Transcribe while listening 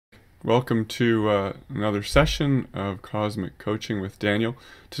Welcome to another session of Cosmic Coaching with Daniel.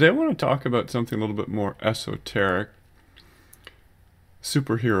 Today I want to talk about something a little bit more esoteric,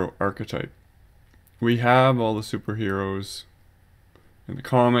 superhero archetype. We have all the superheroes in the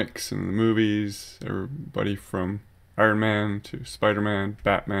comics and the movies, everybody from Iron Man to Spider-Man,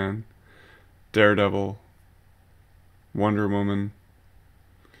 Batman, Daredevil, Wonder Woman,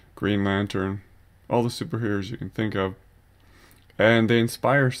 Green Lantern, all the superheroes you can think of. And they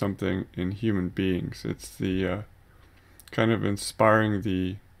inspire something in human beings. It's the kind of inspiring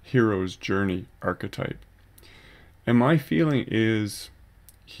the hero's journey archetype. And my feeling is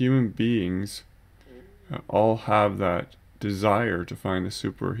human beings all have that desire to find the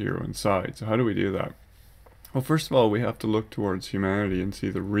superhero inside. So how do we do that? Well, first of all, we have to look towards humanity and see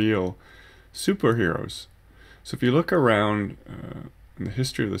the real superheroes. So if you look around in the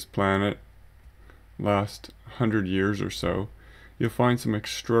history of this planet, last 100 years or so, you'll find some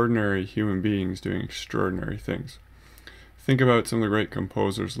extraordinary human beings doing extraordinary things. Think about some of the great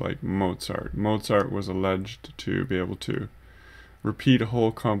composers like Mozart. Mozart was alleged to be able to repeat a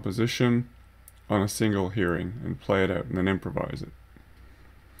whole composition on a single hearing and play it out and then improvise it.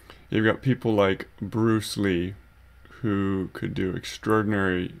 You've got people like Bruce Lee, who could do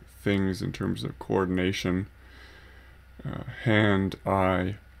extraordinary things in terms of coordination.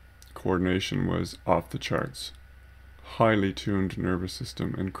 Hand-eye coordination was off the charts. Highly tuned nervous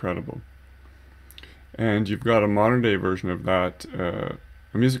system, incredible. And you've got a modern day version of that, a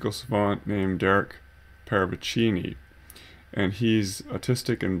musical savant named Derek Paravicini, and he's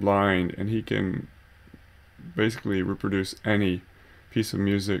autistic and blind, and he can basically reproduce any piece of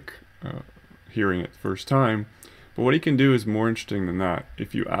music hearing it the first time. But what he can do is more interesting than that.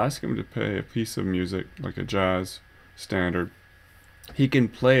 If you ask him to play a piece of music like a jazz standard, he can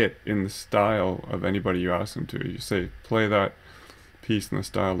play it in the style of anybody you ask him to. You say, play that piece in the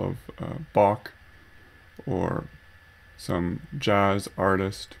style of Bach or some jazz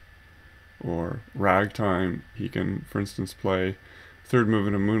artist or ragtime. He can, for instance, play third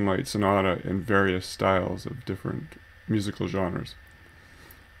movement of Moonlight Sonata in various styles of different musical genres.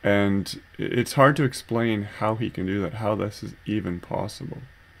 And it's hard to explain how he can do that, how this is even possible.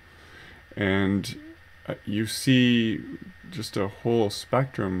 And you see just a whole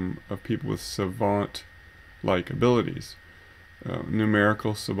spectrum of people with savant-like abilities.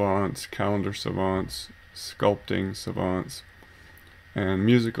 Numerical savants, calendar savants, sculpting savants, and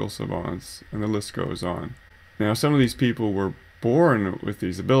musical savants, and the list goes on. Now, some of these people were born with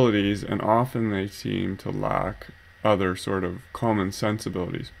these abilities, and often they seem to lack other sort of common sense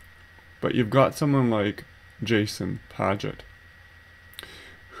abilities. But you've got someone like Jason Paget,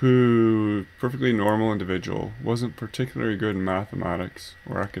 who, perfectly normal individual, wasn't particularly good in mathematics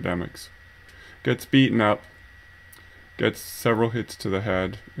or academics, gets beaten up, gets several hits to the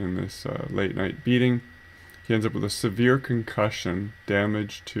head in this late night beating. He ends up with a severe concussion,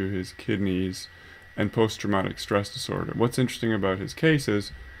 damage to his kidneys, and post-traumatic stress disorder. What's interesting about his case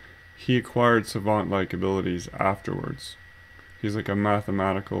is he acquired savant-like abilities afterwards. He's like a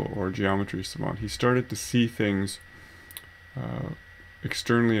mathematical or geometry savant. He started to see things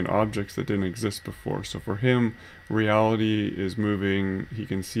externally in objects that didn't exist before. So for him, reality is moving. He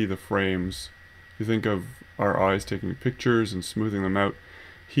can see the frames. You think of our eyes taking pictures and smoothing them out.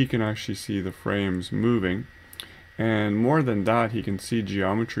 He can actually see the frames moving. And more than that, he can see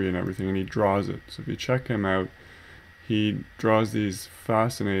geometry and everything, and he draws it. So if you check him out, he draws these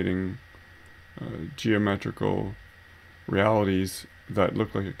fascinating geometrical realities that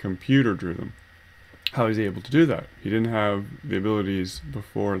look like a computer drew them. How is he able to do that? He didn't have the abilities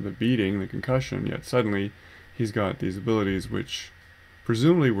before the beating, the concussion, yet suddenly he's got these abilities which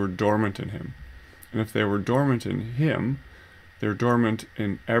presumably were dormant in him. And if they were dormant in him, they're dormant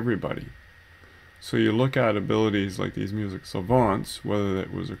in everybody. So you look at abilities like these music savants, whether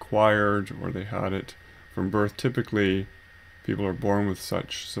it was acquired or they had it from birth. Typically, people are born with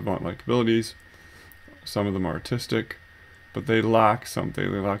such savant-like abilities. Some of them are artistic, but they lack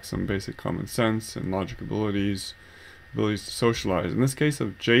something. They lack some basic common sense and logic abilities to socialize. In this case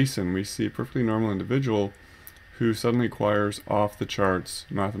of Jason, we see a perfectly normal individual who suddenly acquires off-the-charts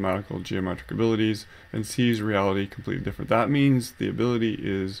mathematical geometric abilities and sees reality completely different. That means the ability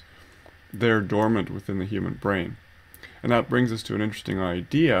is there dormant within the human brain. And that brings us to an interesting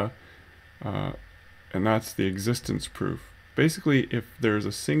idea, and that's the existence proof. Basically, if there's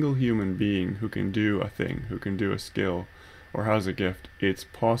a single human being who can do a thing, who can do a skill, or has a gift, it's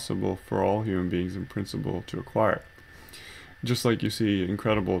possible for all human beings in principle to acquire. Just like you see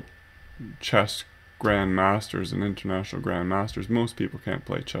incredible chess grandmasters and international grandmasters, most people can't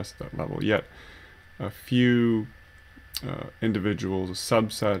play chess at that level, yet a few individuals, a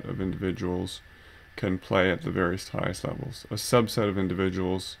subset of individuals, can play at the various highest levels. A subset of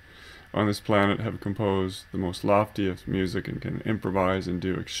individuals on this planet have composed the most loftiest music and can improvise and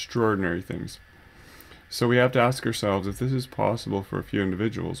do extraordinary things. So we have to ask ourselves, if this is possible for a few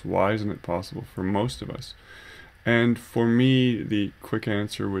individuals, why isn't it possible for most of us? And for me, the quick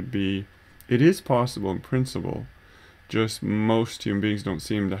answer would be, it is possible in principle, just most human beings don't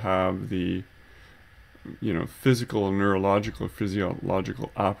seem to have the physical, neurological, physiological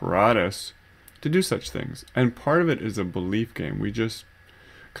apparatus to do such things. And part of it is a belief game. We just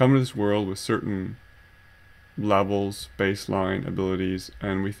come to this world with certain levels, baseline abilities,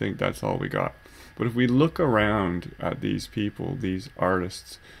 and we think that's all we got. But if we look around at these people, these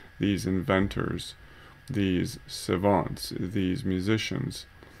artists, these inventors, these savants, these musicians,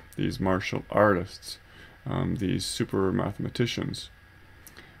 these martial artists, these super mathematicians,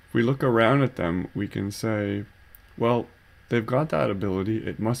 if we look around at them, we can say, well, they've got that ability.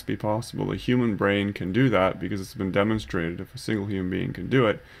 It must be possible. A human brain can do that because it's been demonstrated. If a single human being can do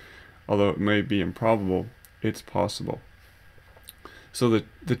it, although it may be improbable, it's possible. So the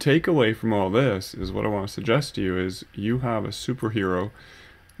takeaway from all this is, what I want to suggest to you is, you have a superhero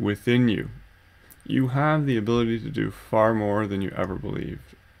within you. You have the ability to do far more than you ever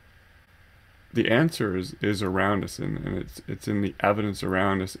believed. The answer is around us, and it's in the evidence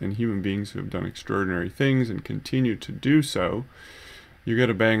around us in human beings who have done extraordinary things and continue to do so. You get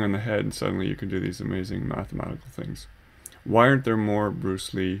a bang on the head and suddenly you can do these amazing mathematical things. Why aren't there more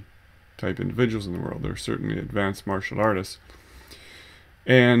Bruce Lee type individuals in the world? There are certainly advanced martial artists.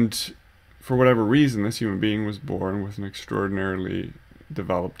 And for whatever reason, this human being was born with an extraordinarily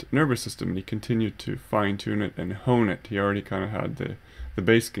developed nervous system, and he continued to fine-tune it and hone it. He already kind of had the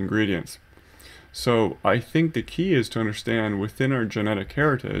basic ingredients. So I think the key is to understand, within our genetic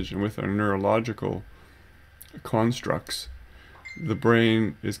heritage and with our neurological constructs, the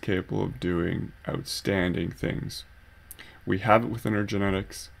brain is capable of doing outstanding things. We have it within our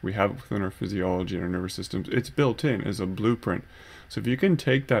genetics, we have it within our physiology and our nervous systems. It's built in as a blueprint. So if you can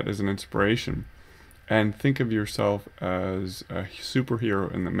take that as an inspiration and think of yourself as a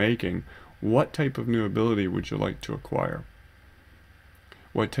superhero in the making, what type of new ability would you like to acquire?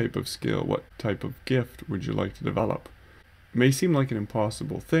 What type of skill, what type of gift would you like to develop? It may seem like an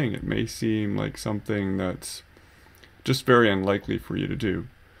impossible thing. It may seem like something that's just very unlikely for you to do.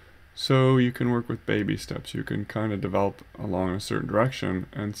 So you can work with baby steps. You can kind of develop along a certain direction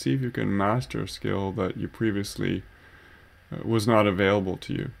and see if you can master a skill that you previously was not available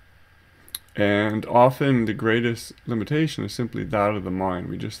to you. And often the greatest limitation is simply that of the mind.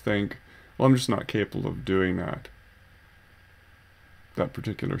 We just think, well, I'm just not capable of doing that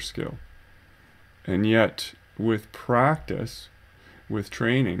particular skill. And yet, with practice, with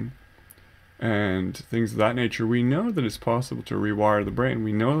training, and things of that nature, we know that it's possible to rewire the brain.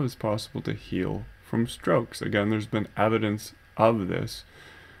 We know that it's possible to heal from strokes. Again, there's been evidence of this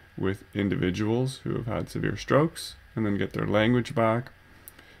with individuals who have had severe strokes and then get their language back,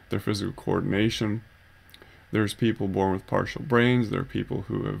 their physical coordination. There's people born with partial brains. There are people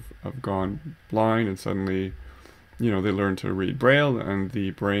who have gone blind and suddenly, they learn to read Braille and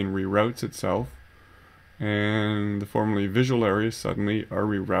the brain reroutes itself, and the formerly visual areas suddenly are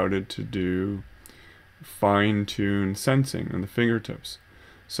rerouted to do fine-tuned sensing in the fingertips.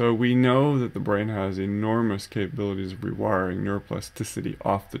 So we know that the brain has enormous capabilities of rewiring, neuroplasticity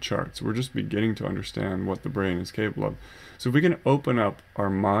off the charts. We're just beginning to understand what the brain is capable of. So if we can open up our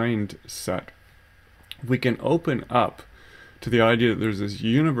mindset, we can open up to the idea that there's this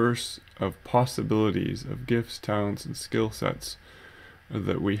universe of possibilities, of gifts, talents, and skill sets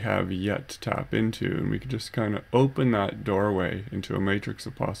that we have yet to tap into, and we can just kind of open that doorway into a matrix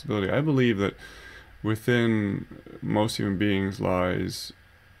of possibility. I believe that within most human beings lies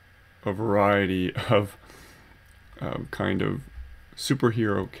a variety of kind of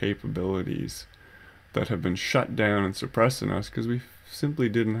superhero capabilities that have been shut down and suppressed in us because we simply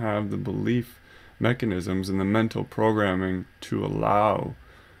didn't have the belief mechanisms and the mental programming to allow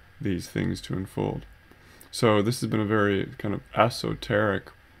these things to unfold. So this has been a very kind of esoteric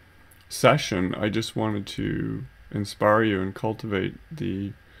session. I just wanted to inspire you and cultivate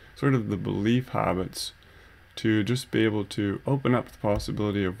the sort of the belief habits to just be able to open up the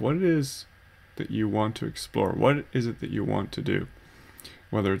possibility of what it is that you want to explore. What is it that you want to do?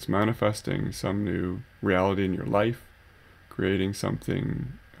 Whether it's manifesting some new reality in your life, creating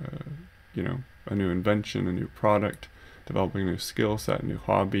something, a new invention, a new product, developing a new skill set, a new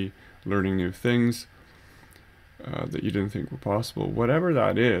hobby, learning new things that you didn't think were possible. Whatever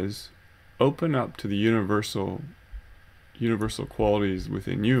that is, open up to the universal qualities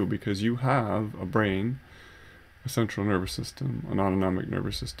within you, because you have a brain a central nervous system, an autonomic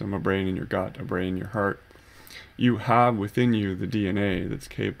nervous system, a brain in your gut, a brain in your heart. You have within you the DNA that's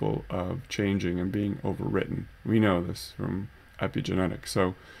capable of changing and being overwritten. We know this from epigenetics.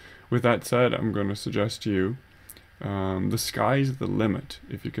 So with that said, I'm going to suggest to you, the sky's the limit.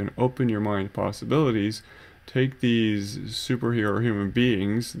 If you can open your mind to possibilities, take these superhero human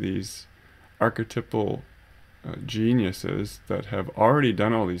beings, these archetypal geniuses that have already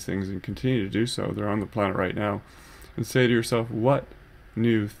done all these things and continue to do so, they're on the planet right now, and say to yourself, what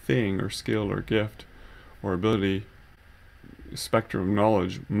new thing or skill or gift or ability, spectrum of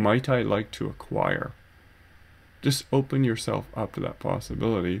knowledge might I like to acquire? Just open yourself up to that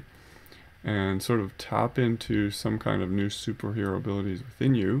possibility and sort of tap into some kind of new superhero abilities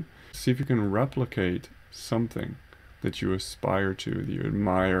within you. See if you can replicate something that you aspire to, that you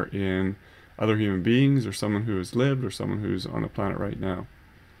admire in other human beings or someone who has lived or someone who's on the planet right now.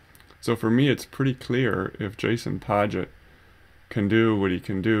 So for me, it's pretty clear if Jason Paget can do what he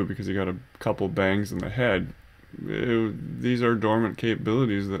can do because he got a couple bangs in the head, these are dormant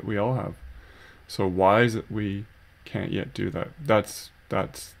capabilities that we all have. So why is it we can't yet do that? That's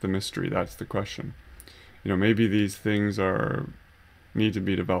the mystery. That's the question. Maybe these things need to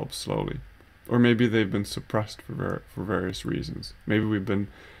be developed slowly, or maybe they've been suppressed for various reasons. Maybe we've been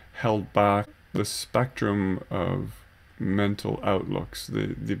held back. The spectrum of mental outlooks,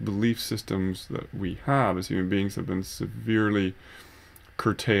 the belief systems that we have as human beings have been severely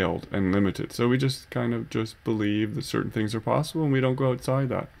curtailed and limited. So we just kind of believe that certain things are possible and we don't go outside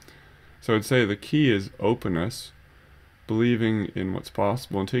that. So I'd say the key is openness, believing in what's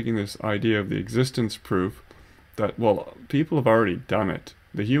possible, and taking this idea of the existence proof that, well, people have already done it.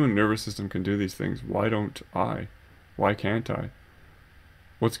 The human nervous system can do these things. Why don't I? Why can't I?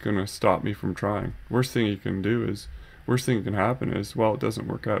 What's going to stop me from trying? Worst thing that can happen is, well, it doesn't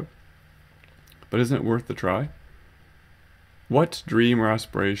work out. But isn't it worth the try? What dream or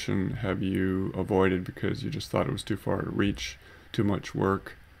aspiration have you avoided because you just thought it was too far to reach, too much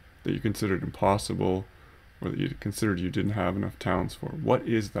work, that you considered impossible, or that you considered you didn't have enough talents for? What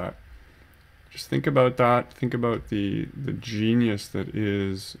is that? Just think about that. Think about the genius that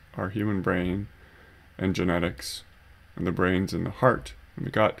is our human brain and genetics, and the brains in the heart and the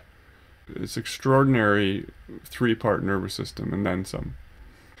gut. It's extraordinary three-part nervous system and then some.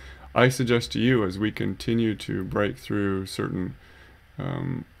 I suggest to you, as we continue to break through certain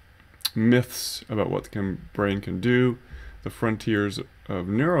myths about what the brain can do, the frontiers of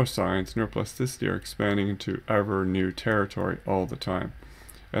neuroscience, neuroplasticity, are expanding into ever new territory all the time.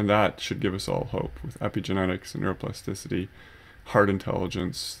 And that should give us all hope with epigenetics and neuroplasticity, heart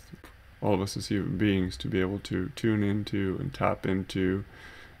intelligence, all of us as human beings to be able to tune into and tap into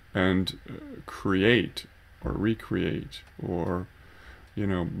and create or recreate or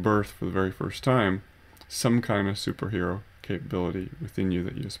birth for the very first time some kind of superhero capability within you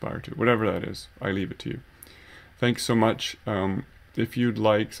that you aspire to. Whatever that is, I leave it to you. Thanks so much. If you'd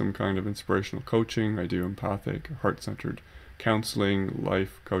like some kind of inspirational coaching, I do empathic, heart-centered counseling,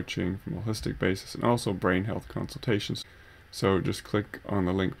 life coaching from a holistic basis, and also brain health consultations. So just click on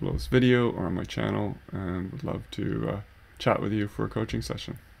the link below this video or on my channel, and would love to chat with you for a coaching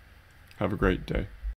session. Have a great day.